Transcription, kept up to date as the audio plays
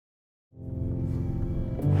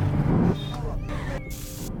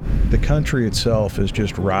The country itself is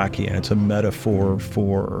just rocky, and it's a metaphor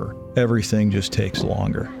for everything just takes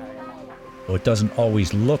longer. It doesn't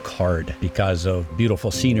always look hard because of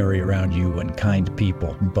beautiful scenery around you and kind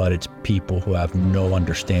people, but it's people who have no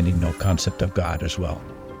understanding, no concept of God as well.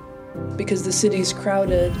 Because the city's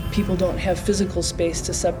crowded, people don't have physical space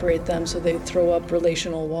to separate them, so they throw up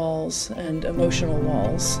relational walls and emotional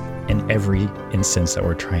walls. In every instance that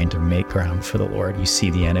we're trying to make ground for the Lord, you see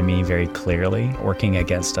the enemy very clearly working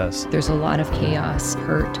against us. There's a lot of chaos,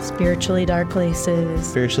 hurt, spiritually dark places,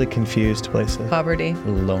 spiritually confused places, poverty,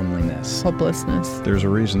 loneliness, hopelessness. There's a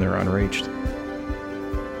reason they're unreached.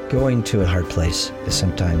 Going to a hard place is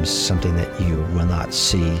sometimes something that you will not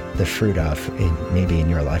see the fruit of maybe in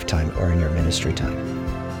your lifetime or in your ministry time.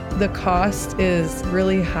 The cost is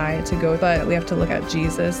really high to go, but we have to look at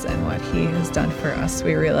Jesus and what he has done for us.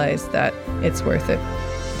 We realize that it's worth it.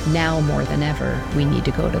 Now more than ever, we need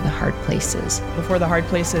to go to the hard places. Before the hard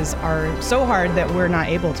places are so hard that we're not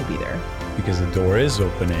able to be there. Because the door is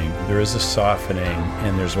opening, there is a softening,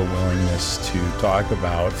 and there's a willingness to talk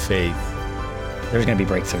about faith. There's going to be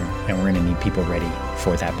breakthrough, and we're going to need people ready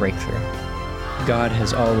for that breakthrough. God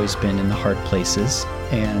has always been in the hard places,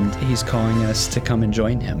 and he's calling us to come and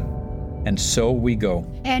join him. And so we go.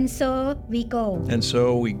 And so we go. And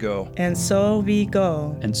so we go. And so we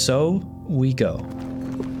go. And so we go.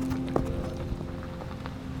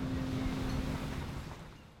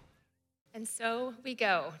 And so we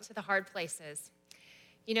go to the hard places.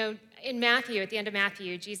 You know, in Matthew, at the end of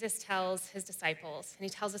Matthew, Jesus tells his disciples, and he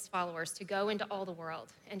tells his followers to go into all the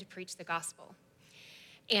world and to preach the gospel.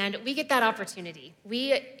 And we get that opportunity.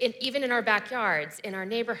 Even in our backyards, in our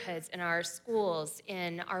neighborhoods, in our schools,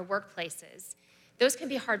 in our workplaces, those can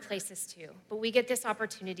be hard places too. But we get this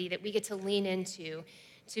opportunity that we get to lean into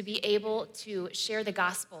to be able to share the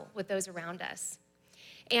gospel with those around us.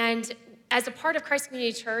 And as a part of Christ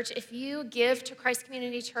Community Church, if you give to Christ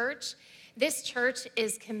Community Church, this church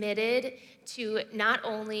is committed to not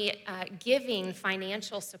only giving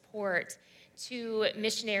financial support to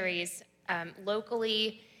missionaries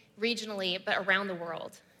locally, regionally, but around the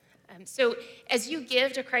world. So as you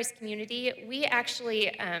give to Christ Community, we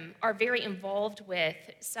actually are very involved with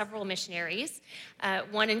several missionaries,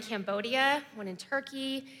 one in Cambodia, one in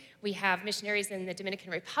Turkey. We have missionaries in the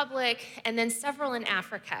Dominican Republic, and then several in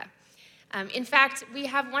Africa. In fact, we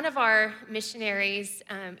have one of our missionaries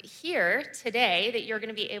here today that you're going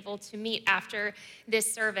to be able to meet after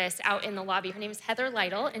this service out in the lobby. Her name is Heather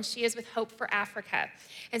Lytle, and she is with Hope for Africa.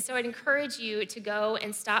 And so I'd encourage you to go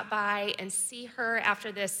and stop by and see her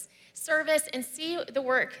after this service and see the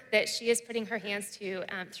work that she is putting her hands to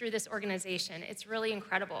through this organization. It's really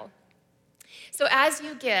incredible. So as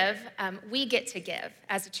you give, we get to give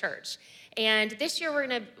as a church. And this year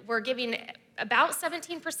we're giving about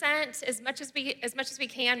 17%, as much as we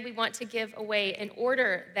can. We want to give away in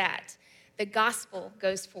order that the gospel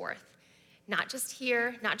goes forth, not just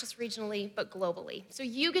here, not just regionally, but globally. So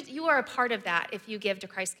you are a part of that if you give to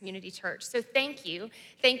Christ Community Church. So thank you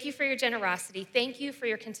for your generosity. Thank you for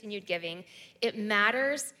your continued giving. It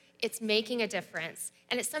matters. It's making a difference,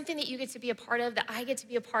 and it's something that you get to be a part of, that I get to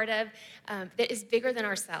be a part of, that is bigger than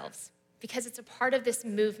ourselves, because it's a part of this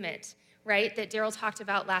movement, right, that Daryl talked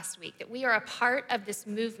about last week, that we are a part of this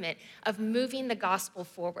movement of moving the gospel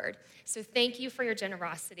forward. So thank you for your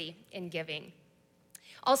generosity in giving.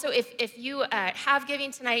 Also, if you have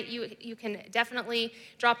giving tonight, you can definitely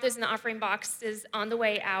drop those in the offering boxes on the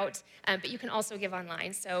way out, but you can also give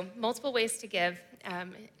online. So multiple ways to give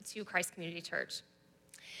to Christ Community Church.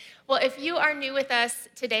 Well, if you are new with us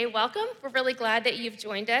today, welcome. We're really glad that you've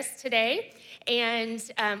joined us today, and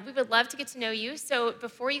we would love to get to know you. So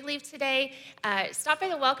before you leave today, stop by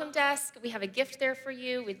the welcome desk. We have a gift there for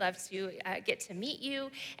you. We'd love to get to meet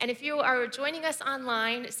you. And if you are joining us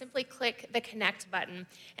online, simply click the connect button,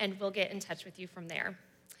 and we'll get in touch with you from there.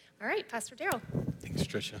 All right, Pastor Daryl. Thanks,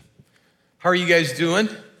 Tricia. How are you guys doing?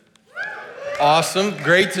 Awesome,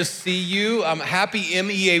 great to see you. Happy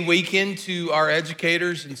MEA weekend to our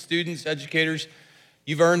educators and students, educators.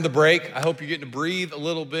 You've earned the break. I hope you're getting to breathe a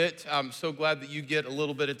little bit. I'm so glad that you get a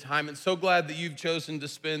little bit of time, and so glad that you've chosen to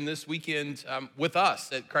spend this weekend with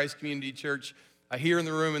us at Christ Community Church here in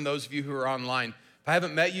the room, and those of you who are online. If I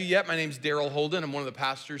haven't met you yet, my name's Daryl Holden. I'm one of the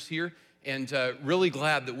pastors here, and really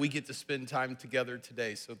glad that we get to spend time together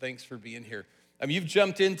today, so thanks for being here. You've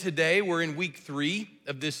jumped in today. We're in week 3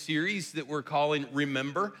 of this series that we're calling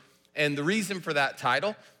Remember. And the reason for that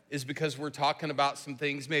title is because we're talking about some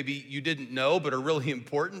things maybe you didn't know but are really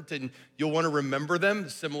important, and you'll want to remember them,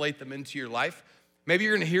 assimilate them into your life. Maybe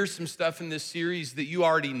you're going to hear some stuff in this series that you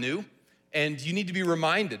already knew, And you need to be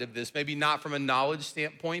reminded of this, maybe not from a knowledge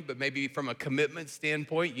standpoint, but maybe from a commitment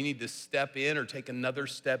standpoint. You need to step in or take another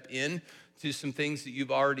step in to some things that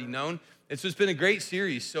you've already known. And so it's been a great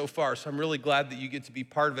series so far, so I'm really glad that you get to be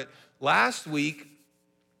part of it. Last week,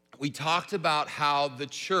 we talked about how the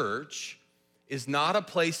church is not a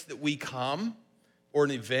place that we come or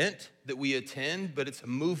an event that we attend, but it's a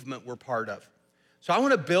movement we're part of. So I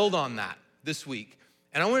want to build on that this week,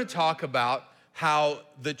 and I want to talk about how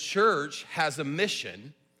the church has a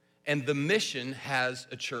mission and the mission has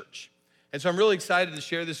a church. And so I'm really excited to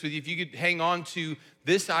share this with you. If you could hang on to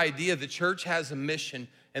this idea, the church has a mission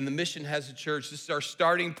and the mission has a church. This is our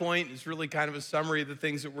starting point. It's really kind of a summary of the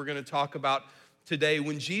things that we're going to talk about today.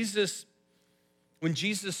 When Jesus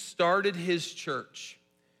started his church,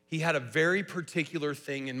 he had a very particular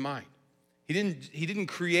thing in mind. He didn't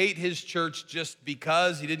create his church just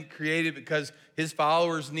because. He didn't create it because his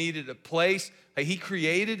followers needed a place. He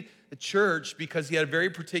created a church because he had a very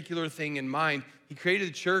particular thing in mind. He created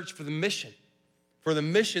a church for the mission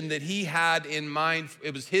that he had in mind.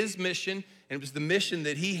 It was his mission, and it was the mission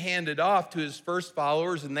that he handed off to his first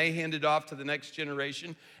followers, and they handed off to the next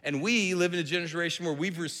generation. And we live in a generation where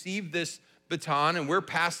we've received this baton, and we're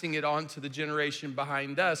passing it on to the generation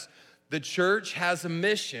behind us. The church has a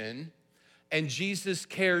mission, and Jesus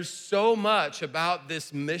cares so much about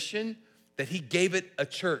this mission that he gave it a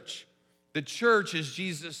church. The church is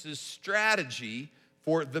Jesus' strategy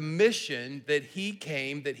for the mission that he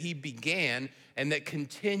came, that he began, and that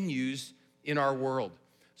continues in our world.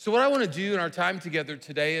 So what I want to do in our time together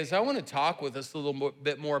today is I want to talk with us a little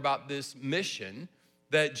bit more about this mission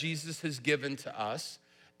that Jesus has given to us.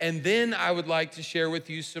 And then I would like to share with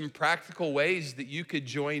you some practical ways that you could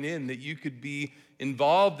join in, that you could be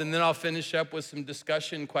involved. And then I'll finish up with some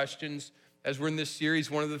discussion questions as we're in this series.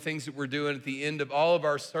 One of the things that we're doing at the end of all of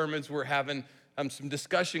our sermons, we're having some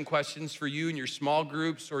discussion questions for you in your small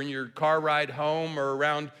groups or in your car ride home or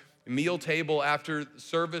around a meal table after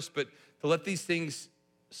service, but to let these things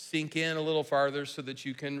sink in a little farther so that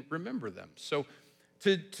you can remember them. So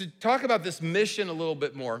to talk about this mission a little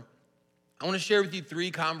bit more, I want to share with you 3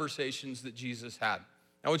 conversations that Jesus had.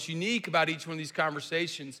 Now, what's unique about each one of these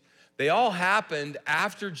conversations, they all happened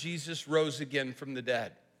after Jesus rose again from the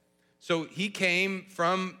dead. So he came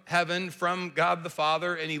from heaven, from God the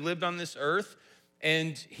Father, and he lived on this earth,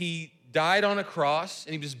 and he died on a cross,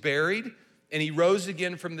 and he was buried, and he rose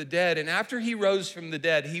again from the dead. And after he rose from the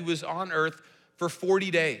dead, he was on earth for 40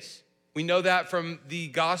 days. We know that from the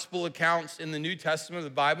gospel accounts in the New Testament of the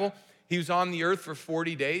Bible. He was on the earth for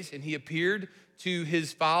 40 days, and he appeared to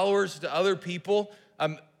his followers, to other people,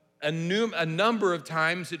 a number of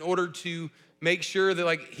times in order to make sure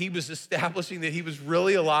that he was establishing that he was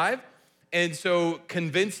really alive. And so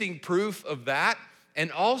convincing proof of that.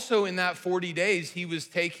 And also in that 40 days, he was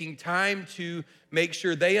taking time to make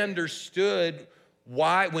sure they understood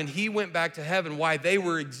why, when he went back to heaven, why they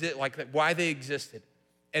why they existed.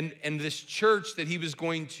 And this church that he was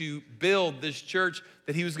going to build, this church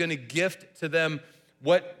that he was going to gift to them,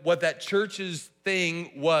 what that church's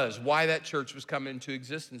thing was, why that church was coming into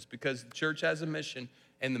existence, because the church has a mission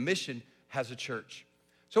and the mission has a church.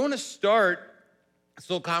 So I want to start this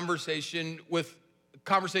little conversation with a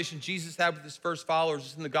conversation Jesus had with his first followers.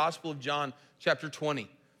 It's in the Gospel of John, chapter 20.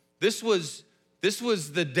 This was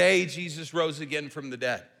the day Jesus rose again from the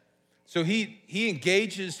dead. So he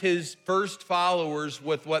engages his first followers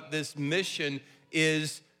with what this mission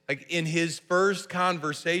is, in his first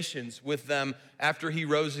conversations with them after he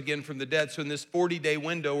rose again from the dead. So in this 40-day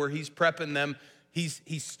window where he's prepping them, he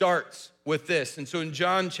starts with this. And so in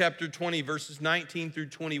John chapter 20, verses 19 through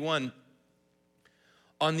 21,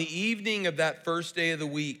 on the evening of that first day of the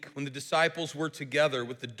week, when the disciples were together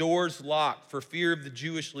with the doors locked for fear of the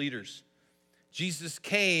Jewish leaders, Jesus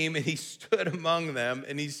came and he stood among them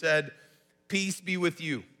and he said, "Peace be with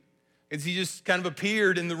you." And he just kind of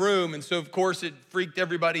appeared in the room. And so, of course, it freaked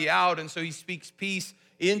everybody out. And so he speaks peace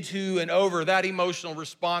into and over that emotional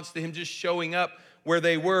response to him just showing up where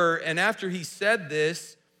they were. And after he said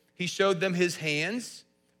this, he showed them his hands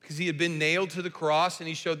because he had been nailed to the cross, and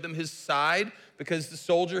he showed them his side because the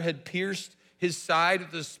soldier had pierced his side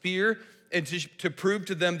with a spear, and to prove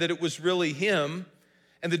to them that it was really him.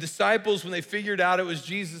 And the disciples, when they figured out it was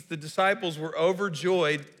Jesus, the disciples were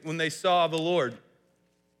overjoyed when they saw the Lord.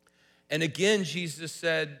 And again, Jesus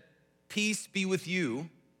said, "Peace be with you."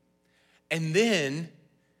 And then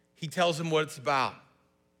he tells them what it's about.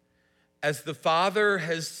 As the Father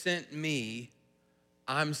has sent me,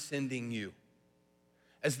 I'm sending you.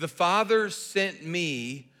 As the Father sent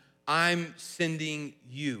me, I'm sending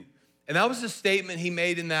you. And that was a statement he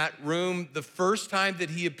made in that room the first time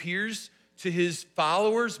that he appears to his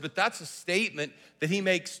followers, but that's a statement that he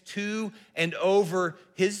makes to and over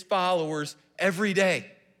his followers every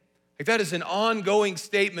day. Like that is an ongoing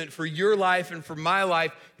statement for your life and for my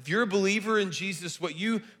life. If you're a believer in Jesus, what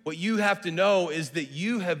you have to know is that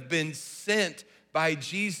you have been sent by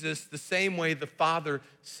Jesus the same way the Father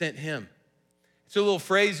sent him. It's a little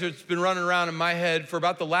phrase that's been running around in my head for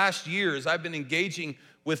about the last year as I've been engaging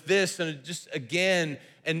with this, and just again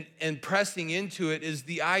and pressing into it is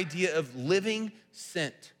the idea of living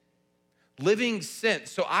sent. Living sent.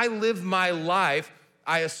 So I live my life,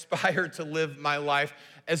 I aspire to live my life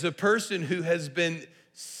as a person who has been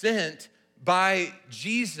sent by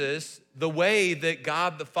Jesus the way that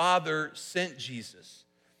God the Father sent Jesus.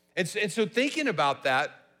 And so thinking about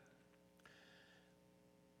that,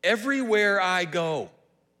 everywhere I go,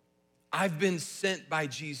 I've been sent by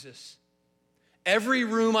Jesus. Every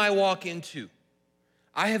room I walk into,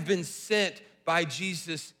 I have been sent by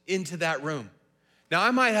Jesus into that room. Now,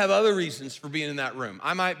 I might have other reasons for being in that room.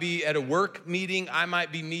 I might be at a work meeting. I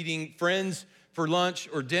might be meeting friends for lunch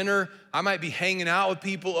or dinner. I might be hanging out with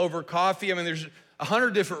people over coffee. I mean, there's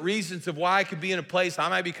 100 different reasons of why I could be in a place. I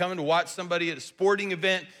might be coming to watch somebody at a sporting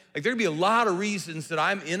event. Like there'd be a lot of reasons that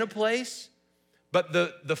I'm in a place, but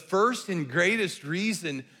the first and greatest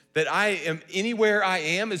reason that I am anywhere I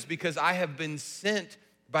am is because I have been sent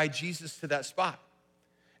by Jesus to that spot.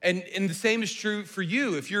 And the same is true for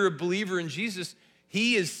you. If you're a believer in Jesus,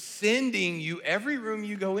 he is sending you every room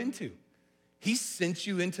you go into. He sent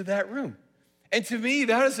you into that room. And to me,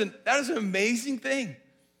 that is an amazing thing,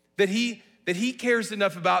 that he cares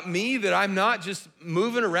enough about me that I'm not just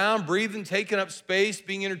moving around, breathing, taking up space,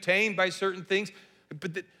 being entertained by certain things,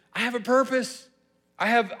 but that I have a purpose. I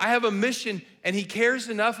have a mission, and he cares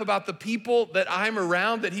enough about the people that I'm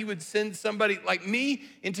around that he would send somebody like me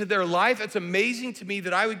into their life. It's amazing to me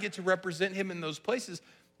that I would get to represent him in those places.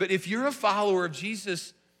 But if you're a follower of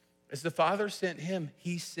Jesus, as the Father sent him,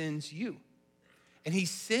 he sends you. And he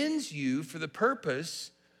sends you for the purpose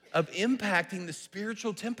of impacting the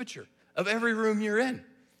spiritual temperature of every room you're in.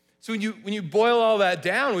 So when you boil all that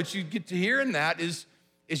down, what you get to hear in that is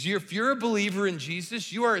if you're a believer in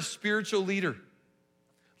Jesus, you are a spiritual leader.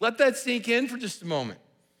 Let that sink in for just a moment.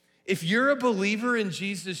 If you're a believer in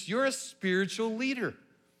Jesus, you're a spiritual leader.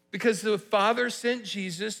 Because the Father sent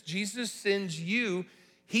Jesus, Jesus sends you.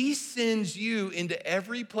 He sends you into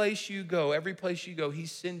every place you go. Every place you go,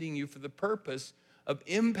 he's sending you for the purpose of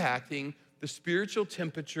impacting the spiritual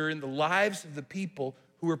temperature in the lives of the people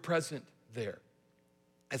who are present there.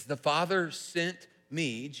 As the Father sent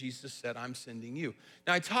me, Jesus said, I'm sending you.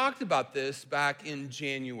 Now, I talked about this back in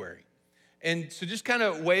January. And so just kind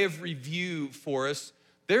of way of review for us,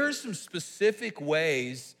 there are some specific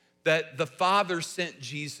ways that the Father sent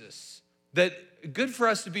Jesus that good for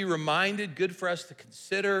us to be reminded, good for us to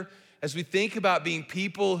consider as we think about being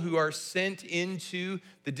people who are sent into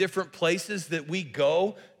the different places that we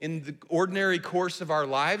go in the ordinary course of our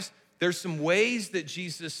lives. There's some ways that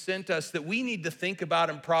Jesus sent us that we need to think about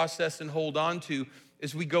and process and hold on to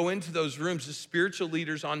as we go into those rooms as spiritual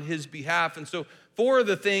leaders on his behalf. And so 4 of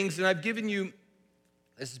the things, and I've given you,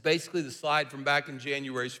 this is basically the slide from back in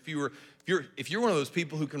January. So if you're one of those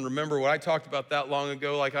people who can remember what I talked about that long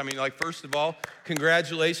ago, first of all,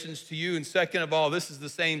 congratulations to you. And second of all, this is the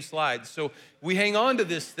same slide. So we hang on to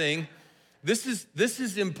this thing. This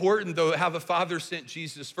is important, though, how the Father sent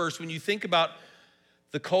Jesus first. When you think about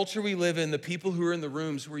the culture we live in, the people who are in the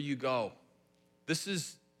rooms where you go,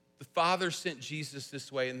 the Father sent Jesus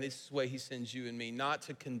this way, and this is the way he sends you and me, not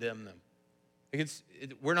to condemn them.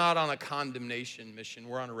 We're not on a condemnation mission.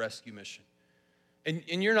 We're on a rescue mission.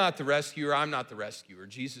 And you're not the rescuer. I'm not the rescuer.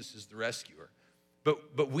 Jesus is the rescuer.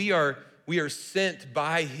 But we are sent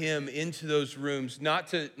by him into those rooms, not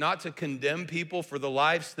to condemn people for the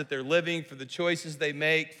lives that they're living, for the choices they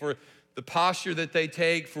make, for the posture that they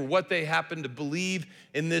take, for what they happen to believe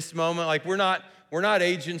in this moment. Like we're not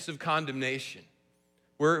agents of condemnation.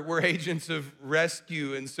 We're agents of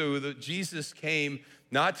rescue. And so Jesus came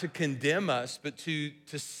not to condemn us, but to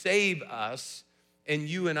save us. And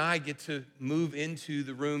you and I get to move into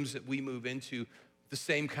the rooms that we move into, the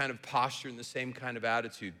same kind of posture and the same kind of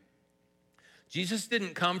attitude. Jesus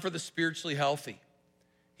didn't come for the spiritually healthy.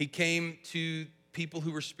 He came to people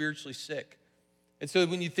who were spiritually sick. And so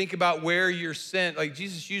when you think about where you're sent, like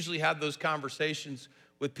Jesus usually had those conversations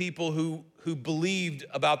with people who believed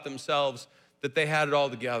about themselves that they had it all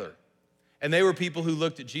together. And they were people who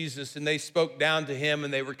looked at Jesus and they spoke down to him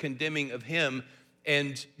and they were condemning of him,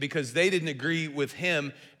 and because they didn't agree with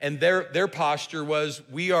him, and their posture was,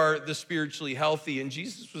 we are the spiritually healthy. And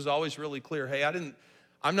Jesus was always really clear, hey, I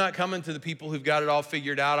I'm not coming to the people who've got it all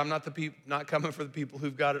figured out. I'm not coming for the people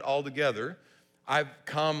who've got it all together. I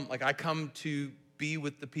come to be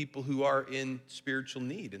with the people who are in spiritual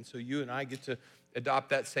need. And so you and I get to adopt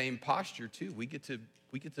that same posture too. We get to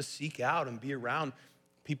seek out and be around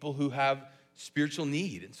people who have spiritual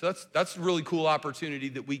need. And so that's a really cool opportunity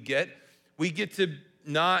that we get. Jesus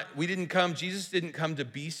didn't come to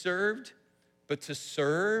be served, but to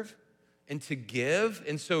serve and to give.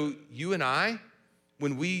 And so you and I,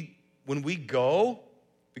 when we go,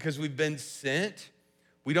 because we've been sent,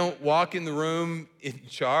 we don't walk in the room in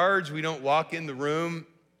charge. We don't walk in the room.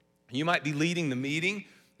 You might be leading the meeting.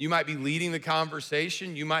 You might be leading the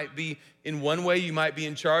conversation. You might be, in one way, you might be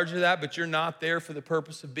in charge of that, but you're not there for the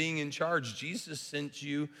purpose of being in charge. Jesus sent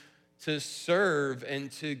you to serve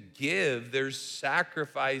and to give. There's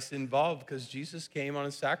sacrifice involved because Jesus came on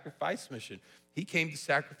a sacrifice mission. He came to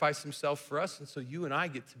sacrifice himself for us, and so you and I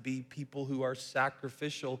get to be people who are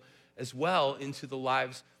sacrificial as well into the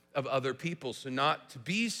lives of other people. So not to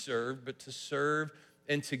be served, but to serve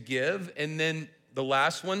and to give. And then the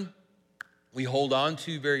last one we hold on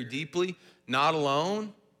to very deeply, not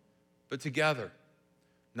alone, but together.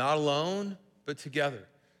 Not alone, but together.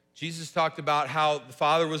 Jesus talked about how the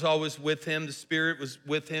Father was always with him, the Spirit was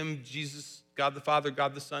with him. Jesus, God the Father,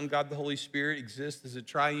 God the Son, God the Holy Spirit exist as a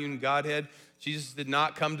triune Godhead. Jesus did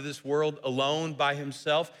not come to this world alone by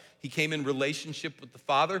himself. He came in relationship with the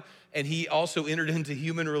Father, and he also entered into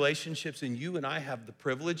human relationships, and you and I have the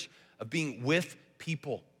privilege of being with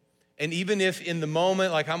people. And even if in the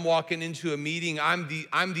moment, like I'm walking into a meeting, I'm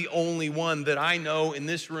the only one that I know in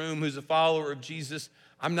this room who's a follower of Jesus,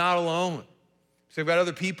 I'm not alone. So I've got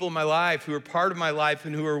other people in my life who are part of my life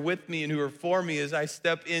and who are with me and who are for me as I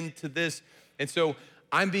step into this. And so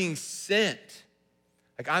I'm being sent.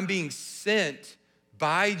 Like I'm being sent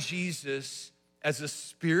by Jesus as a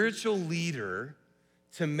spiritual leader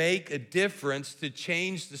to make a difference, to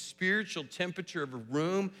change the spiritual temperature of a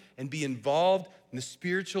room and be involved in the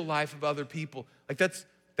spiritual life of other people. Like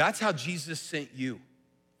that's how Jesus sent you.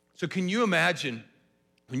 So can you imagine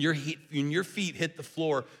when your feet hit the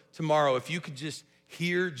floor tomorrow, if you could just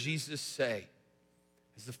hear Jesus say,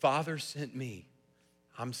 as the Father sent me,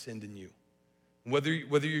 I'm sending you. Whether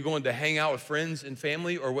you're going to hang out with friends and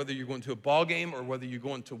family, or whether you're going to a ball game, or whether you're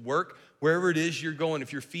going to work, wherever it is you're going,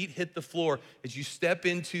 if your feet hit the floor as you step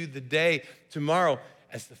into the day tomorrow,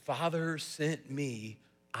 as the Father sent me,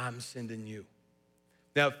 I'm sending you.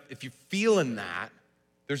 Now, if you're feeling that,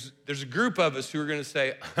 there's a group of us who are going to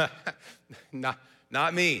say,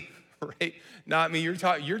 not me, right? Not me. You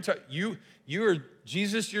are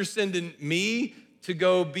Jesus. You're sending me to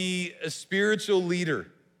go be a spiritual leader.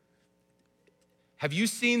 Have you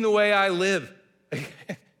seen the way I live?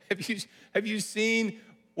 Have you seen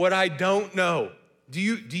what I don't know? Do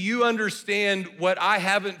you understand what I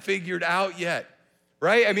haven't figured out yet?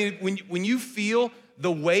 Right? I mean, when you feel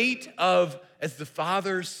the weight of, as the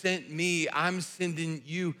Father sent me, I'm sending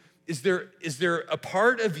you, is there a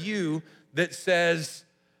part of you that says,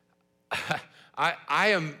 I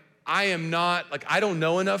am not, like, I don't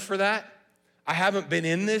know enough for that. I haven't been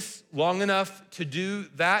in this long enough to do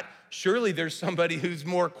that. Surely there's somebody who's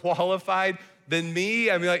more qualified than me.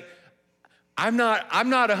 I mean, like, I'm not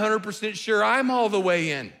 100% sure I'm all the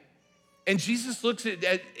way in. And Jesus looks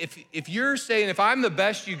at if you're saying, if I'm the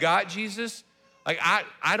best you got, Jesus, like,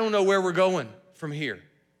 I don't know where we're going from here.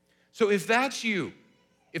 So if that's you,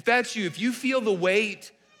 if you feel the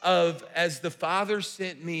weight of, as the Father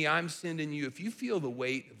sent me, I'm sending you, if you feel the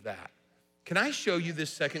weight of that, can I show you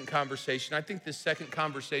this second conversation? I think this second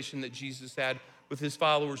conversation that Jesus had with his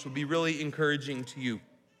followers would be really encouraging to you.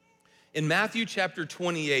 In Matthew chapter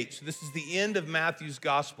 28, so this is the end of Matthew's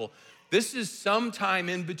gospel. This is sometime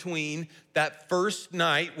in between that first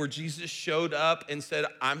night where Jesus showed up and said,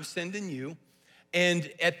 I'm sending you.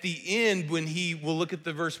 And at the end, we'll look at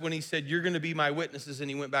the verse when he said, you're gonna be my witnesses, and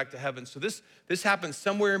he went back to heaven. So this happens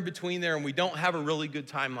somewhere in between there, and we don't have a really good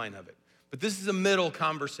timeline of it. But this is a middle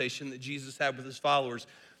conversation that Jesus had with his followers.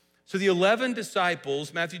 So the 11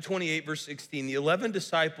 disciples, Matthew 28, verse 16, the 11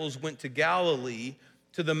 disciples went to Galilee,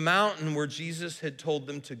 to the mountain where Jesus had told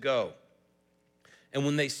them to go. And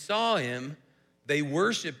when they saw him, they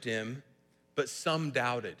worshiped him, but some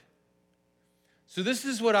doubted. So this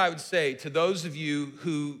is what I would say to those of you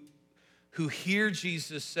who hear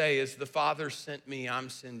Jesus say, as the Father sent me, I'm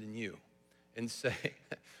sending you, and say,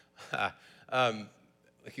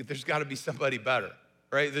 there's got to be somebody better,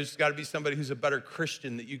 right? There's got to be somebody who's a better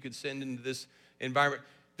Christian that you could send into this environment.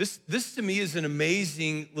 This to me is an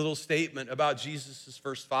amazing little statement about Jesus'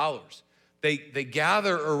 first followers. They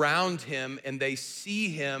gather around him and they see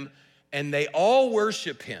him and they all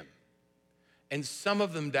worship him. and some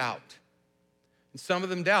of them doubt. And some of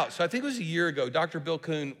them doubt. So I think it was a year ago, Dr. Bill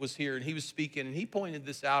Kuhn was here and he was speaking and he pointed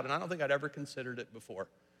this out, and I don't think I'd ever considered it before.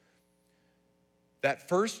 That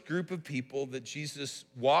first group of people that Jesus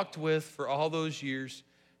walked with for all those years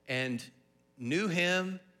and knew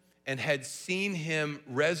him and had seen him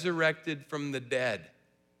resurrected from the dead.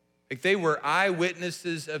 Like they were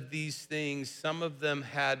eyewitnesses of these things. Some of them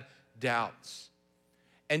had doubts.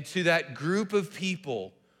 And to that group of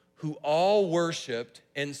people who all worshiped,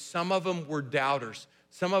 and some of them were doubters.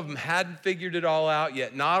 Some of them hadn't figured it all out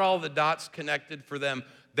yet. Not all the dots connected for them.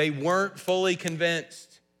 They weren't fully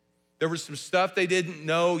convinced. There was some stuff they didn't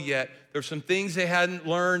know yet. There were some things they hadn't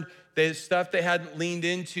learned. There's stuff they hadn't leaned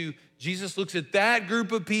into. Jesus looks at that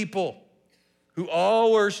group of people who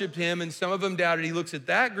all worshiped him, and some of them doubted. He looks at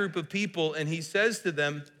that group of people and he says to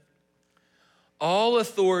them, all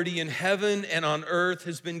authority in heaven and on earth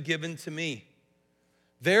has been given to me.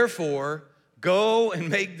 Therefore, go and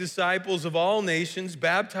make disciples of all nations,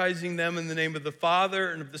 baptizing them in the name of the Father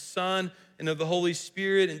and of the Son and of the Holy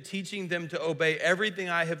Spirit, and teaching them to obey everything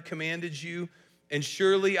I have commanded you. And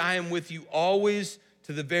surely I am with you always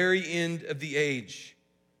to the very end of the age.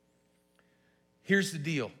 Here's the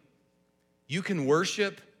deal. You can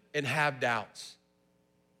worship and have doubts.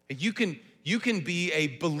 You can be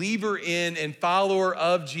a believer in and follower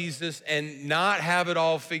of Jesus and not have it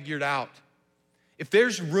all figured out. If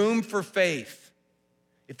there's room for faith,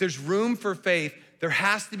 there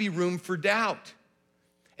has to be room for doubt.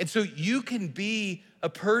 And so you can be a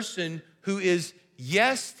person who is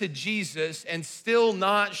yes to Jesus and still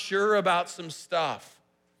not sure about some stuff.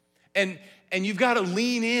 And you've got to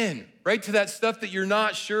lean in, right, to that stuff that you're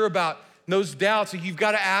not sure about, those doubts. You've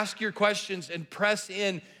got to ask your questions and press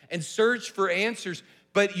in and search for answers.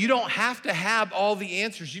 But you don't have to have all the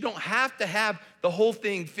answers. You don't have to have the whole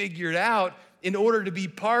thing figured out in order to be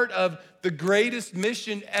part of the greatest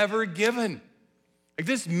mission ever given. Like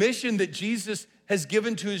this mission that Jesus has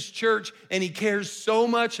given to his church and he cares so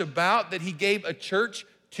much about that he gave a church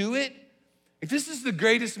to it. Like this is the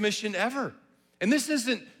greatest mission ever. And this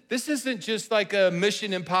isn't just like a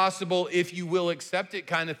mission impossible if you will accept it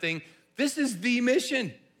kind of thing. This is the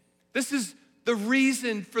mission. This is the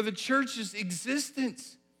reason for the church's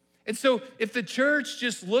existence. And so if the church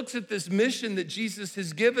just looks at this mission that Jesus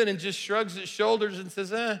has given and just shrugs its shoulders and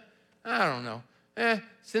says, I don't know,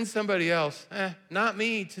 send somebody else, not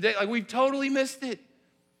me today. Like we've totally missed it.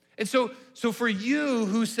 And so for you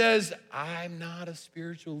who says, I'm not a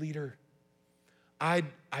spiritual leader, I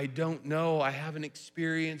don't know, I haven't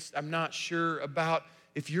experienced, I'm not sure about,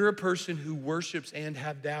 if you're a person who worships and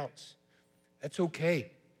have doubts, that's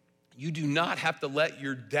okay. You do not have to let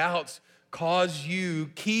your doubts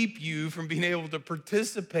keep you from being able to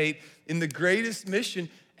participate in the greatest mission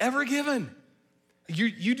ever given.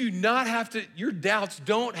 You do not have to, your doubts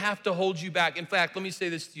don't have to hold you back. In fact, let me say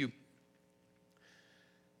this to you.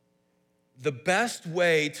 The best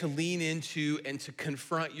way to lean into and to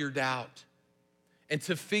confront your doubt and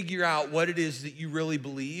to figure out what it is that you really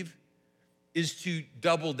believe is to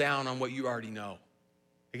double down on what you already know.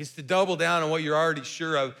 It's to double down on what you're already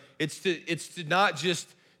sure of. It's to not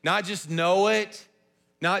just know it,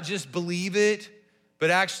 not just believe it,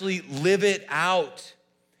 but actually live it out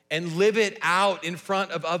and live it out in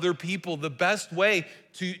front of other people. The best way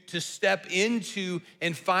to step into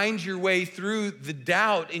and find your way through the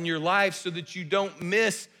doubt in your life so that you don't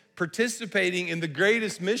miss participating in the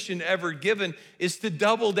greatest mission ever given is to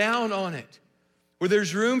double down on it. Where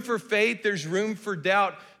there's room for faith, there's room for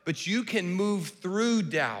doubt, but you can move through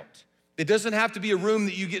doubt. It doesn't have to be a room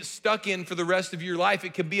that you get stuck in for the rest of your life.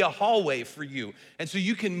 It can be a hallway for you. And so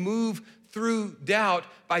you can move through doubt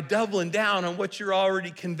by doubling down on what you're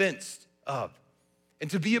already convinced of. And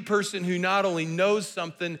to be a person who not only knows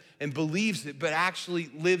something and believes it, but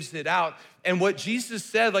actually lives it out. And what Jesus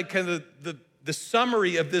said, like kind of the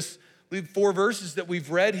summary of this 4 verses that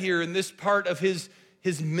we've read here in this part of his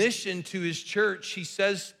mission to his church, he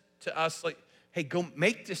says to us, like, hey, go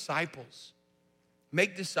make disciples.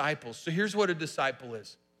 Make disciples. So here's what a disciple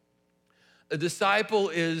is. A disciple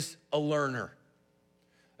is a learner.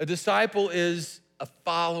 A disciple is a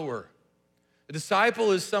follower. A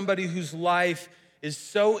disciple is somebody whose life is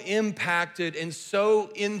so impacted and so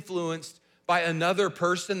influenced by another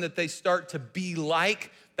person that they start to be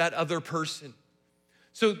like that other person.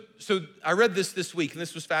 So I read this week, and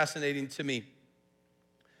this was fascinating to me.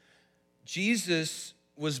 Jesus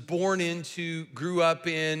was born into, grew up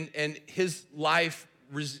in, and his life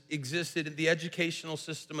existed in the educational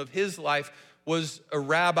system of his life was a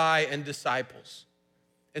rabbi and disciples.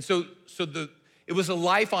 And so it was a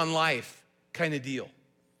life on life kind of deal.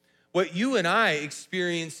 What you and I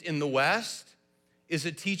experience in the West is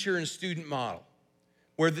a teacher and student model,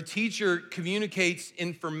 where the teacher communicates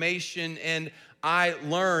information and I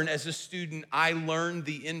learn as a student, I learn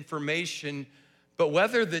the information, but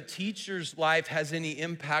whether the teacher's life has any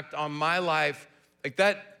impact on my life, like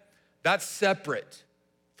that's separate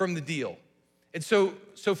from the deal. And so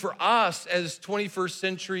for us as 21st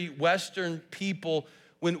century Western people,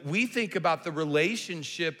 when we think about the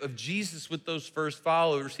relationship of Jesus with those first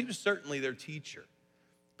followers, he was certainly their teacher.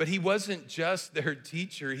 But he wasn't just their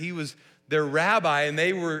teacher, he was their rabbi, and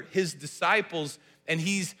they were his disciples, and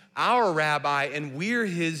he's our rabbi, and we're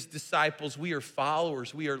his disciples. We are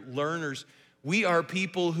followers, we are learners. We are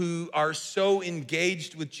people who are so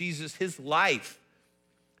engaged with Jesus. His life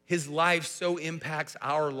so impacts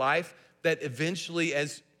our life that eventually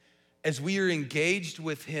as we are engaged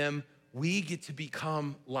with him, we get to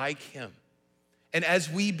become like him. And as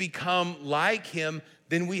we become like him,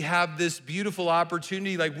 then we have this beautiful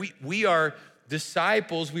opportunity. Like we are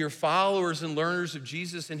disciples, we are followers and learners of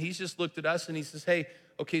Jesus, and he's just looked at us and he says, hey,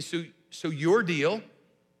 okay, so your deal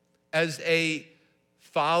as a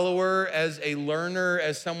follower, as a learner,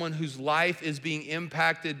 as someone whose life is being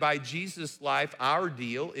impacted by Jesus' life, our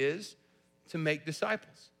deal is to make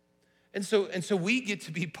disciples. And so we get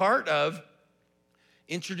to be part of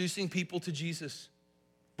introducing people to Jesus.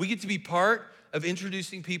 We get to be part of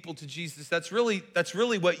introducing people to Jesus. That's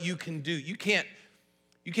really what you can do. You can't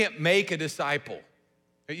make a disciple.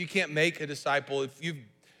 You can't make a disciple. If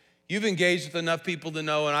you've engaged with enough people to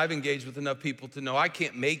know, and I've engaged with enough people to know, I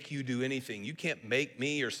can't make you do anything. You can't make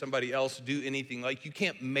me or somebody else do anything. Like, you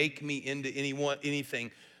can't make me into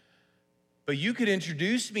anything. But you could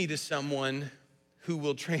introduce me to someone who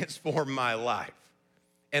will transform my life.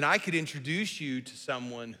 And I could introduce you to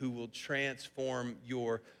someone who will transform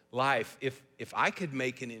your life. If I could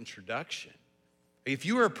make an introduction, if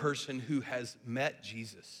you are a person who has met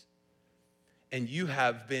Jesus and you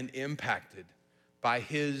have been impacted by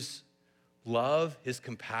his love, his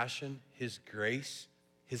compassion, his grace,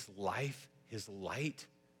 his life, his light,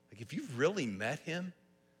 like if you've really met him,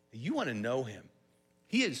 you want to know him.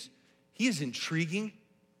 He is intriguing.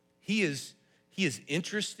 He is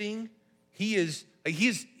interesting. He is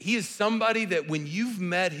somebody that when you've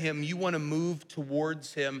met him, you want to move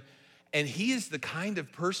towards him. And he is the kind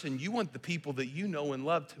of person you want the people that you know and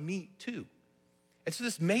love to meet too. And so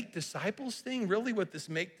this make disciples thing, really what this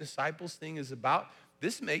make disciples thing is about,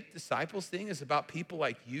 this make disciples thing is about people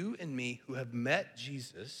like you and me who have met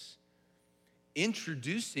Jesus,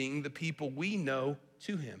 introducing the people we know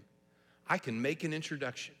to him. I can make an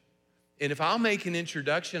introduction. And if I'll make an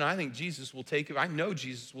introduction, I think Jesus will take it. I know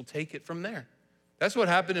Jesus will take it from there. That's what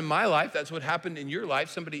happened in my life. That's what happened in your life.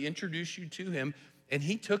 Somebody introduced you to him, and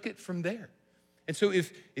he took it from there. And so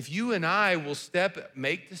if you and I will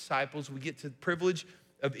make disciples, we get to the privilege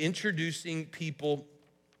of introducing people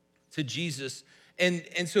to Jesus.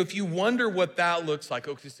 And so if you wonder what that looks like,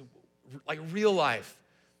 okay, so like real life,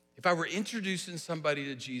 if I were introducing somebody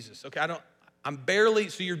to Jesus, okay,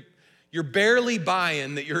 you're barely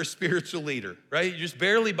buying that you're a spiritual leader, right? You're just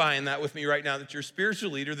barely buying that with me right now, that you're a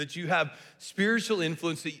spiritual leader, that you have spiritual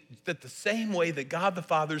influence, that the same way that God the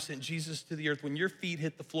Father sent Jesus to the earth, when your feet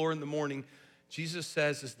hit the floor in the morning, Jesus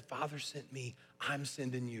says, as the Father sent me, I'm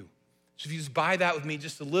sending you. So if you just buy that with me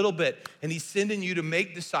just a little bit, and he's sending you to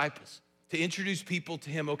make disciples, to introduce people to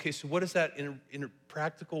him. Okay, so what is that in a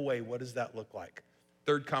practical way? What does that look like?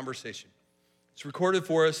 Third conversation. It's recorded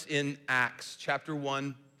for us in Acts chapter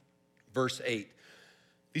 1, verse 8.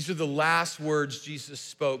 These are the last words Jesus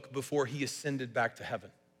spoke before he ascended back to heaven.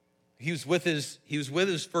 He was with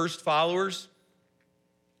his first followers,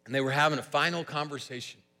 and they were having a final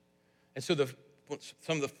conversation. And so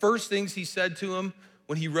some of the first things he said to them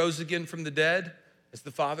when he rose again from the dead, as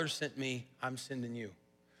the Father sent me, I'm sending you.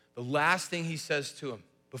 The last thing he says to him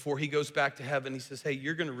before he goes back to heaven, he says, hey,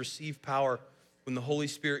 you're going to receive power when the Holy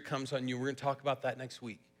Spirit comes on you. We're going to talk about that next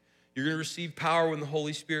week. You're going to receive power when the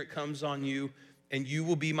Holy Spirit comes on you, and you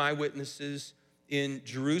will be my witnesses in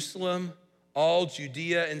Jerusalem, all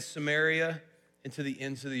Judea and Samaria, and to the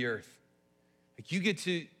ends of the earth. Like you get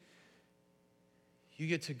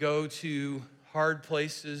to go to hard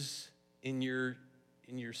places in your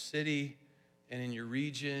city and in your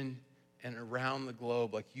region and around the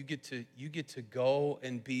globe. Like you get to go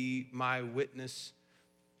and be my witness.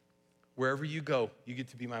 Wherever you go, you get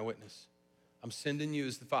to be my witness. I'm sending you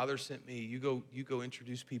as the Father sent me. You go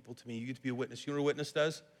introduce people to me. You get to be a witness. You know what a witness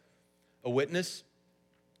does? A witness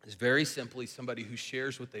is very simply somebody who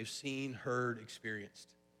shares what they've seen, heard, experienced.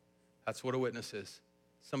 That's what a witness is.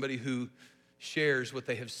 Somebody who shares what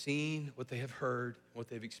they have seen, what they have heard, what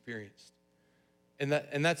they've experienced. And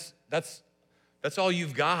that's all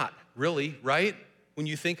you've got, really, right? when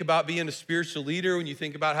you think about being a spiritual leader, when you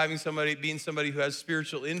think about being somebody who has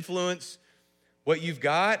spiritual influence, what you've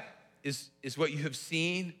got is what you have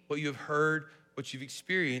seen, what you have heard, what you've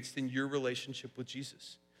experienced in your relationship with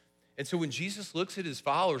Jesus. And so when Jesus looks at his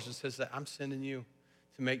followers and says that I'm sending you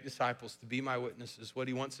to make disciples, to be my witnesses, what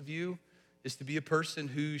he wants of you is to be a person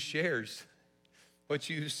who shares what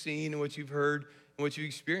you've seen and what you've heard and what you've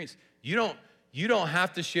experienced. You don't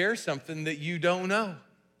have to share something that you don't know.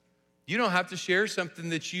 You don't have to share something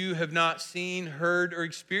that you have not seen, heard, or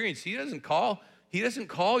experienced. He doesn't call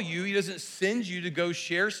you, he doesn't send you to go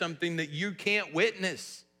share something that you can't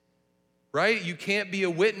witness, right? You can't be a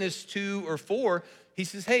witness to or for. He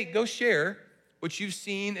says, hey, go share what you've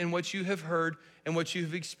seen and what you have heard and what you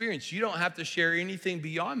have experienced. You don't have to share anything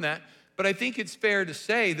beyond that, but I think it's fair to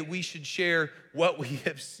say that we should share what we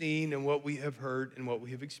have seen and what we have heard and what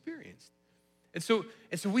we have experienced. And so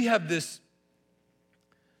we have this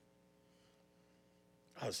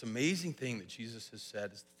amazing thing that Jesus has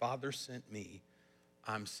said is, the Father sent me,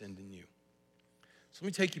 I'm sending you. So let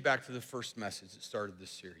me take you back to the first message that started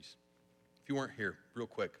this series. If you weren't here, real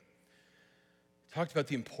quick. I talked about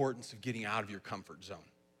the importance of getting out of your comfort zone.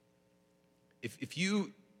 If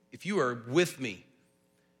you are with me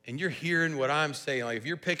and you're hearing what I'm saying, like if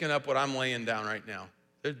you're picking up what I'm laying down right now,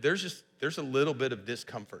 there's a little bit of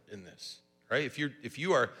discomfort in this, right? If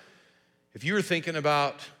you are thinking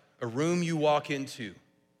about a room you walk into,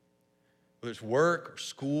 whether it's work or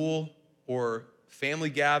school or family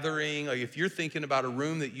gathering, like if you're thinking about a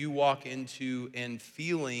room that you walk into and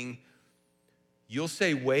feeling, you'll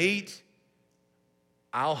say, wait,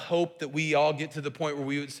 I'll hope that we all get to the point where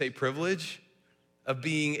we would say privilege of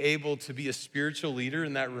being able to be a spiritual leader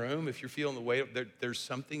in that room. If you're feeling the weight, there's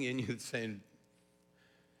something in you that's saying,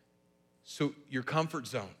 so your comfort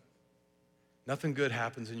zone, nothing good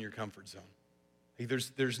happens in your comfort zone.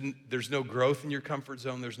 There's no growth in your comfort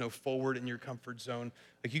zone. There's no forward in your comfort zone.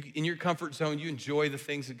 In your comfort zone, you enjoy the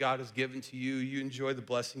things that God has given to you. You enjoy the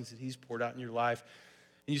blessings that he's poured out in your life.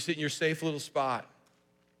 And you sit in your safe little spot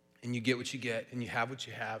and you get what you get and you have what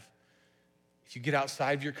you have. If you get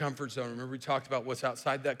outside of your comfort zone, remember we talked about what's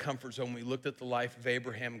outside that comfort zone. We looked at the life of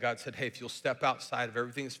Abraham. God said, hey, if you'll step outside of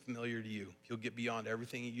everything that's familiar to you, if you'll get beyond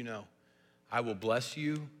everything that you know, I will bless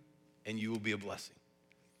you and you will be a blessing.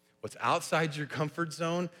 What's outside your comfort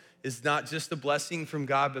zone is not just a blessing from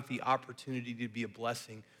God, but the opportunity to be a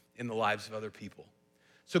blessing in the lives of other people.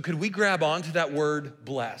 So could we grab onto that word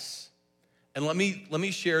bless? And let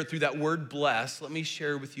me share through that word bless, let me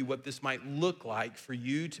share with you what this might look like for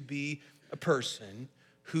you to be a person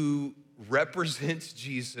who represents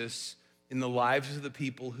Jesus in the lives of the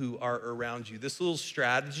people who are around you. This little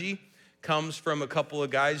strategy comes from a couple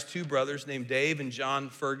of guys, two brothers named Dave and John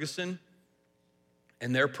Ferguson.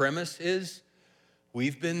 And their premise is,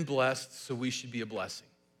 we've been blessed, so we should be a blessing.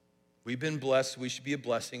 We've been blessed, so we should be a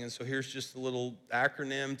blessing. And so here's just a little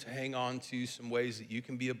acronym to hang on to, some ways that you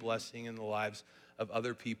can be a blessing in the lives of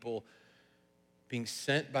other people, being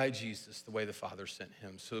sent by Jesus the way the Father sent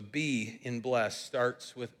him. So be in bless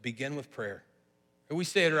begin with prayer. And we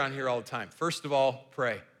say it around here all the time. First of all,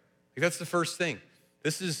 pray. That's the first thing.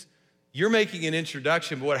 You're making an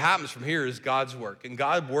introduction, but what happens from here is God's work. And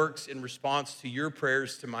God works in response to your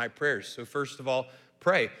prayers, to my prayers. So first of all,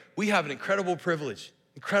 pray. We have an incredible privilege,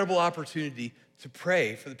 incredible opportunity to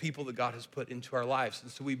pray for the people that God has put into our lives.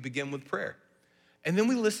 And so we begin with prayer. And then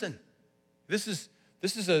we listen. This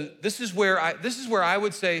is where I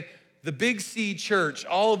would say the Big C church,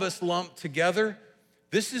 all of us lumped together,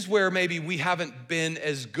 this is where maybe we haven't been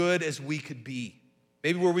as good as we could be.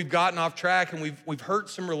 Maybe where we've gotten off track and we've hurt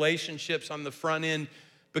some relationships on the front end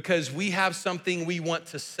because we have something we want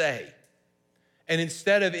to say. And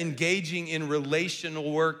instead of engaging in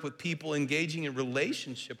relational work with people, engaging in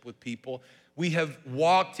relationship with people, we have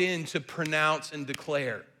walked in to pronounce and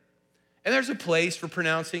declare. And there's a place for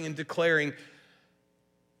pronouncing and declaring,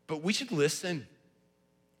 but we should listen.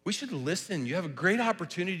 We should listen. You have a great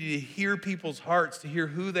opportunity to hear people's hearts, to hear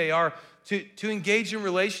who they are, to engage in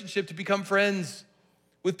relationship, to become friends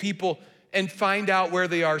with people and find out where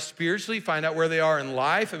they are spiritually, find out where they are in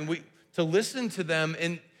life, and to listen to them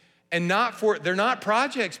and they're not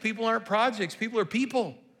projects. People aren't projects. People are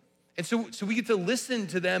people. And so we get to listen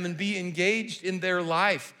to them and be engaged in their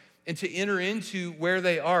life and to enter into where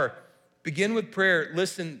they are. Begin with prayer.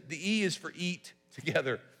 Listen, the E is for eat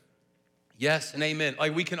together. Yes and amen.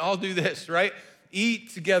 Like we can all do this, right?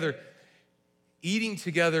 Eat together. Eating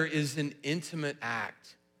together is an intimate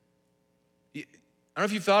act. I don't know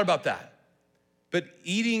if you've thought about that, but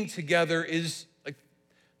eating together is like,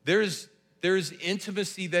 there's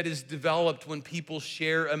intimacy that is developed when people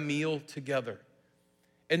share a meal together.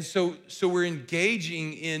 And so we're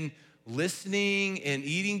engaging in listening and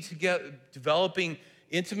eating together, developing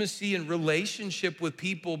intimacy and relationship with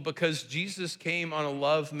people because Jesus came on a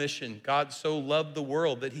love mission. God so loved the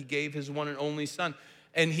world that he gave his one and only son.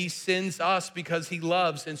 And he sends us because he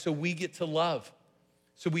loves, and so we get to love.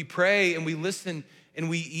 So we pray and we listen and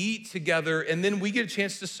we eat together, and then we get a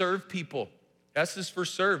chance to serve people. S is for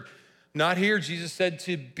serve. Not here, Jesus said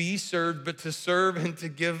to be served, but to serve and to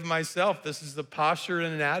give myself. This is the posture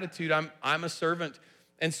and an attitude. I'm a servant.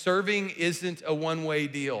 And serving isn't a one-way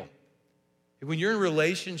deal. When you're in a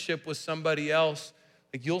relationship with somebody else,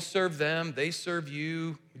 like you'll serve them, they serve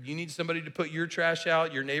you. You need somebody to put your trash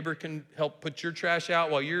out. Your neighbor can help put your trash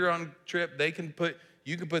out while you're on a trip.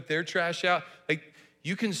 You can put their trash out. Like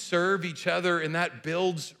you can serve each other, and that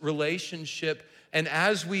builds relationship. And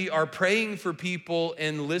as we are praying for people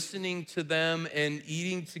and listening to them and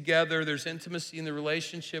eating together, there's intimacy in the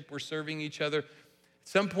relationship. We're serving each other. At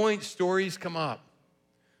some point, stories come up.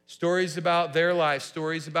 Stories about their life,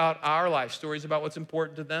 stories about our life, stories about what's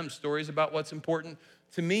important to them, stories about what's important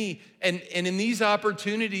to me. And in these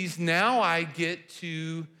opportunities, now I get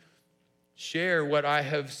to share what I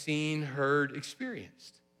have seen, heard,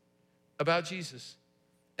 experienced about Jesus.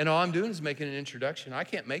 And all I'm doing is making an introduction. I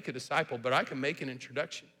can't make a disciple, but I can make an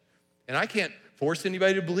introduction. And I can't force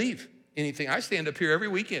anybody to believe anything. I stand up here every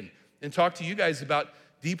weekend and talk to you guys about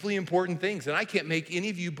deeply important things, and I can't make any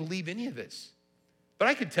of you believe any of this. But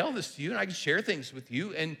I could tell this to you, and I can share things with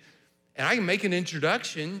you, and I can make an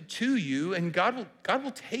introduction to you, and God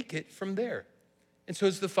will take it from there. And so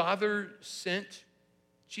as the Father sent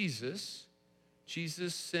Jesus,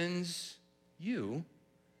 Jesus sends you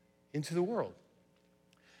into the world.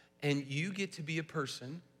 And you get to be a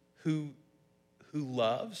person who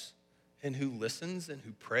loves and who listens and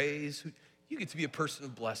who prays. You get to be a person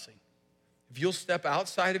of blessing. If you'll step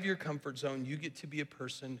outside of your comfort zone, you get to be a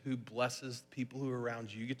person who blesses people who are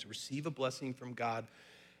around you. You get to receive a blessing from God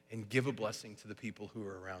and give a blessing to the people who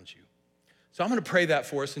are around you. So I'm going to pray that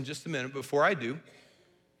for us in just a minute. Before I do,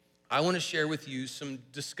 I want to share with you some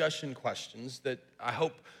discussion questions that I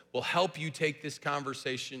hope will help you take this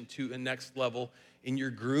conversation to a next level in your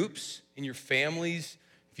groups, in your families.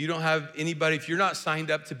 If you don't have anybody, if you're not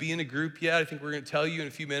signed up to be in a group yet, I think we're going to tell you in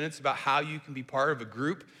a few minutes about how you can be part of a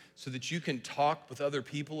group so that you can talk with other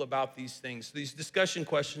people about these things. So these discussion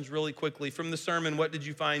questions really quickly. From the sermon, what did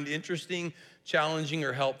you find interesting, challenging,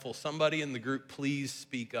 or helpful? Somebody in the group, please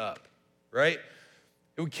speak up, right?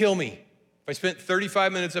 It would kill me if I spent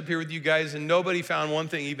 35 minutes up here with you guys and nobody found one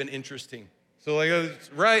thing even interesting. So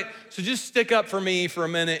right? So just stick up for me for a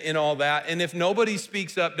minute in all that. And if nobody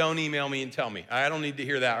speaks up, don't email me and tell me. I don't need to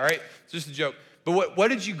hear that, all right? It's just a joke. But what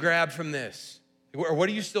did you grab from this? Or what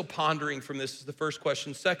are you still pondering from this is the first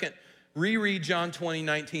question. Second, reread John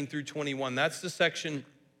 20:19 through 21. That's the section,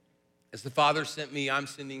 as the Father sent me, I'm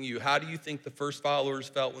sending you. How do you think the first followers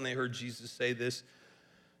felt when they heard Jesus say this?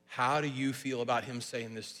 How do you feel about him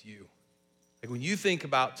saying this to you? Like when you think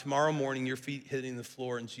about tomorrow morning, your feet hitting the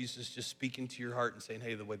floor and Jesus just speaking to your heart and saying,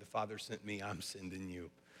 hey, the way the Father sent me, I'm sending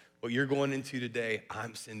you. What you're going into today,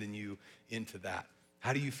 I'm sending you into that.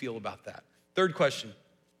 How do you feel about that? Third question,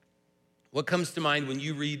 what comes to mind when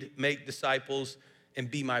you read, make disciples and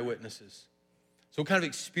be my witnesses? So what kind of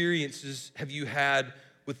experiences have you had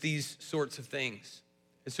with these sorts of things?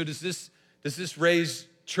 And so does this raise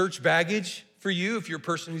church baggage for you if you're a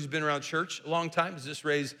person who's been around church a long time? Does this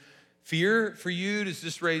raise fear for you? Does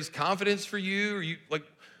this raise confidence for you?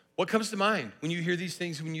 What comes to mind when you hear these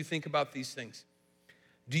things, when you think about these things?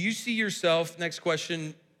 Do you see yourself, next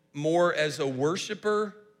question, more as a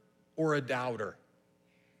worshiper or a doubter?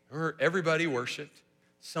 Remember, everybody worshiped.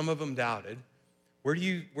 Some of them doubted. Where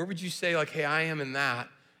would you say, like, hey, I am in that?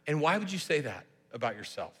 And why would you say that about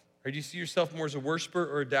yourself? Or do you see yourself more as a worshiper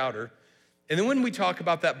or a doubter? And then when we talk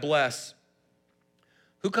about that bless,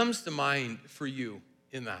 who comes to mind for you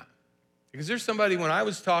in that? Because there's somebody, when I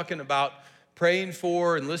was talking about praying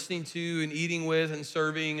for and listening to and eating with and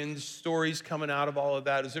serving and stories coming out of all of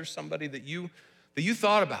that, is there somebody that you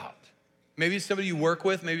thought about? Maybe it's somebody you work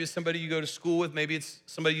with, maybe it's somebody you go to school with, maybe it's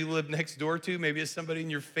somebody you live next door to, maybe it's somebody in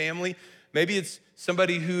your family, maybe it's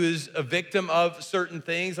somebody who is a victim of certain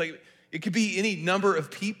things. Like it could be any number of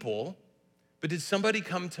people, but did somebody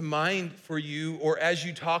come to mind for you, or as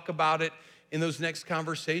you talk about it in those next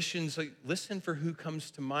conversations, like listen for who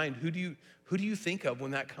comes to mind. Who do you think of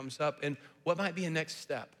when that comes up? And what might be a next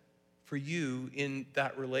step for you in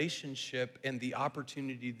that relationship and the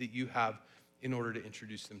opportunity that you have in order to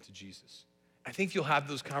introduce them to Jesus? I think you'll have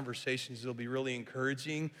those conversations. It'll be really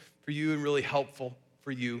encouraging for you and really helpful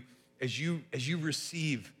for you as you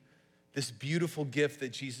receive this beautiful gift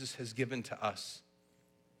that Jesus has given to us.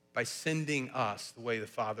 by sending us the way the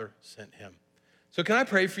Father sent him. So can I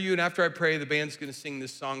pray for you? And after I pray, the band's gonna sing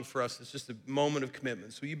this song for us. It's just a moment of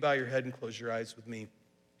commitment. So you bow your head and close your eyes with me.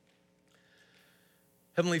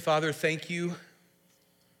 Heavenly Father, thank you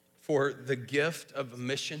for the gift of a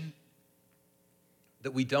mission,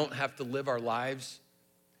 that we don't have to live our lives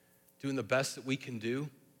doing the best that we can do,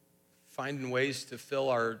 finding ways to fill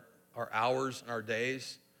our hours and our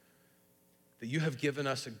days, that you have given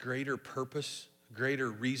us a greater purpose, a greater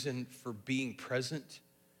reason for being present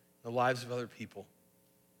in the lives of other people.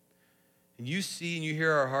 And you see and you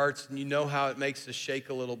hear our hearts, and you know how it makes us shake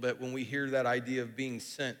a little bit when we hear that idea of being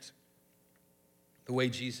sent the way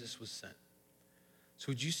Jesus was sent. So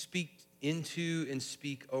would you speak into and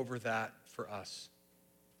speak over that for us?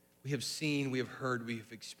 We have seen, we have heard, we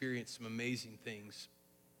have experienced some amazing things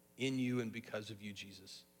in you and because of you,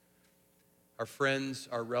 Jesus. Our friends,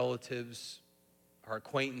 our relatives, our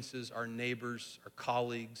acquaintances, our neighbors, our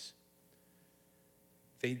colleagues,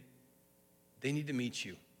 they need to meet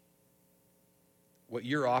you. What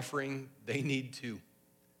you're offering, they need too.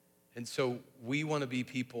 And so we want to be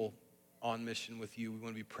people on mission with you. We want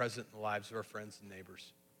to be present in the lives of our friends and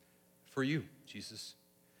neighbors for you, Jesus.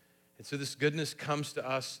 And so this goodness comes to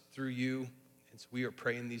us through you. And so we are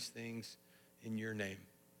praying these things in your name.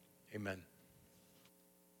 Amen.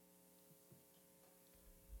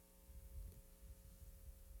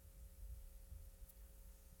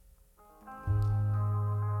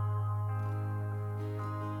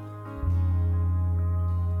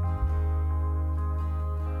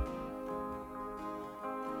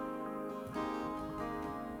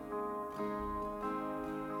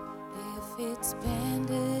 It's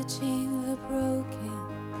bandaging the broken,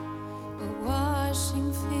 or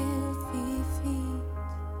washing filthy feet.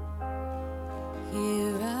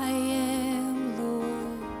 Here I am,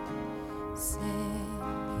 Lord, send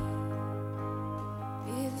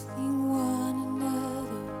me. Lifting one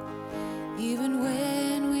another, even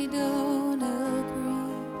when we don't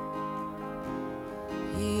agree.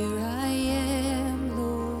 Here I am,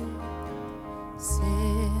 Lord,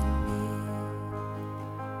 send me.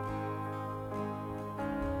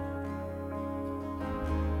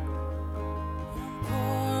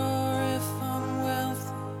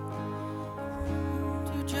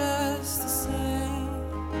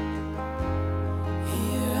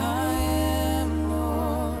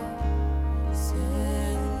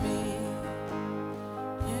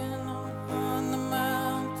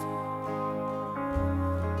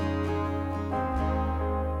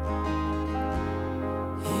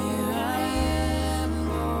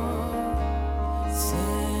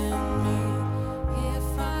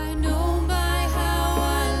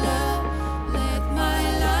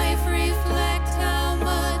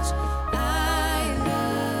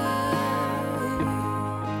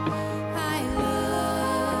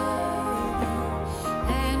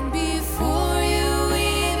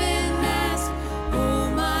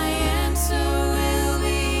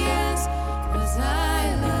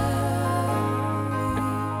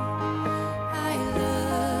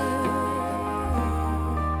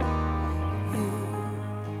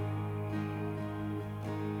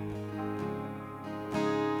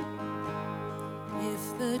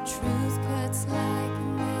 The truth cuts like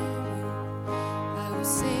an arrow, I will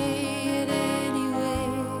say it anyway.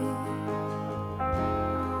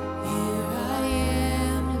 Here I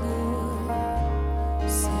am, Lord,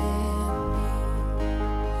 send me.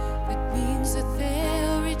 That means that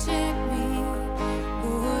they'll reject me,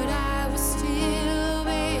 Lord, I will still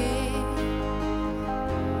obey.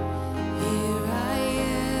 Here I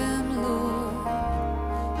am,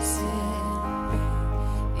 Lord, send me.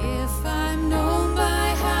 If I'm known by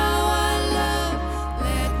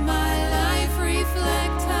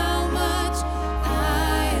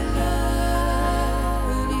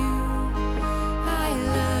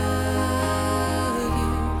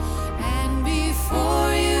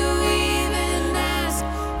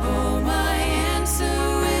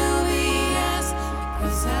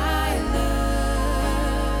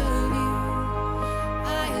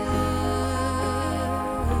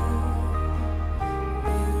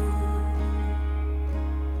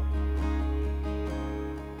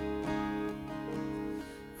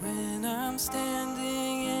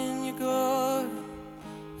standing in your glory,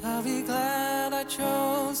 I'll be glad I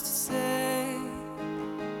chose to say,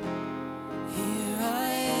 here I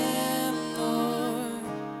am, Lord,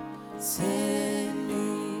 send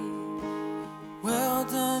me. Well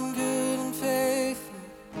done, good and faithful,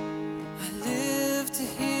 I live to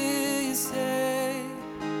hear you say,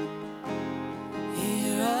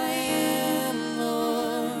 here I am,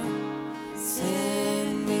 Lord,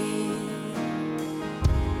 send me.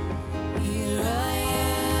 Here I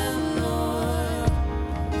am.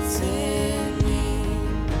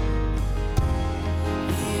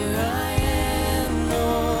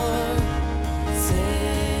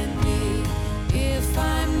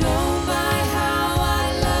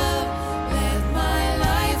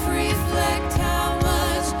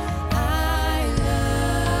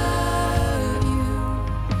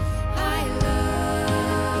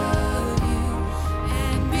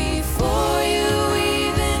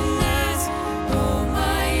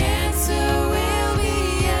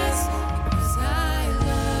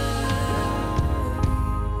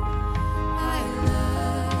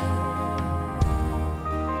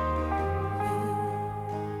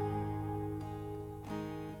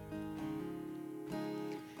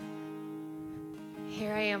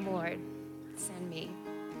 am, Lord, send me.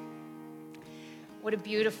 What a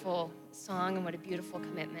beautiful song and what a beautiful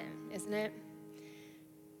commitment, isn't it?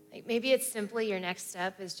 Like maybe it's simply your next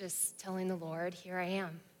step is just telling the Lord, here I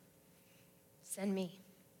am. Send me.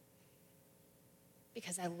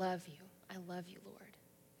 Because I love you. I love you, Lord.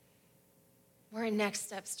 We're in Next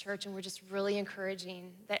Steps Church, and we're just really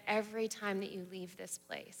encouraging that every time that you leave this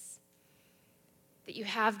place, that you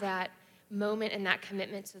have that moment and that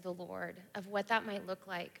commitment to the Lord of what that might look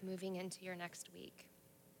like moving into your next week.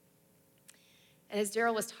 And as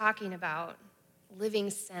Daryl was talking about living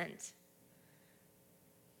sent,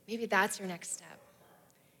 maybe that's your next step.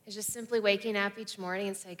 Is just simply waking up each morning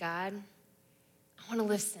and say, God, I want to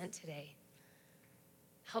live sent today.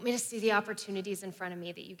 Help me to see the opportunities in front of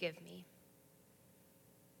me that you give me.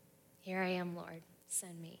 Here I am, Lord,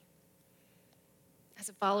 send me. As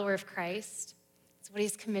a follower of Christ, it's what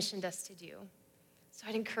he's commissioned us to do. So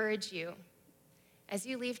I'd encourage you, as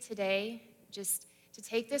you leave today, just to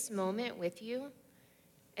take this moment with you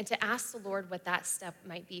and to ask the Lord what that step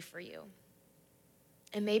might be for you.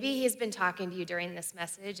 And maybe he's been talking to you during this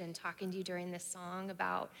message and talking to you during this song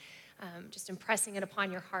about just impressing it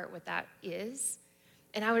upon your heart what that is.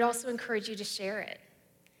 And I would also encourage you to share it.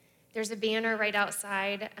 There's a banner right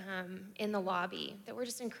outside in the lobby that we're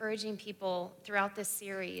just encouraging people throughout this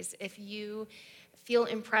series. If you feel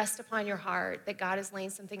impressed upon your heart that God is laying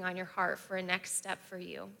something on your heart for a next step for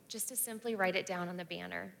you, just to simply write it down on the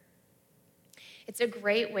banner. It's a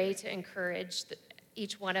great way to encourage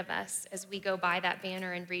each one of us as we go by that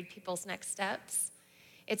banner and read people's next steps.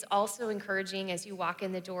 It's also encouraging as you walk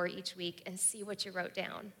in the door each week and see what you wrote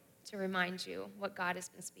down to remind you what God has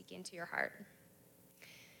been speaking to your heart.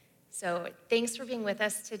 So thanks for being with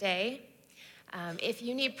us today. If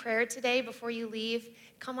you need prayer today before you leave,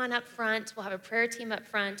 come on up front. We'll have a prayer team up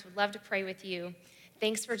front. We'd love to pray with you.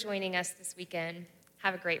 Thanks for joining us this weekend.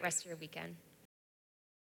 Have a great rest of your weekend.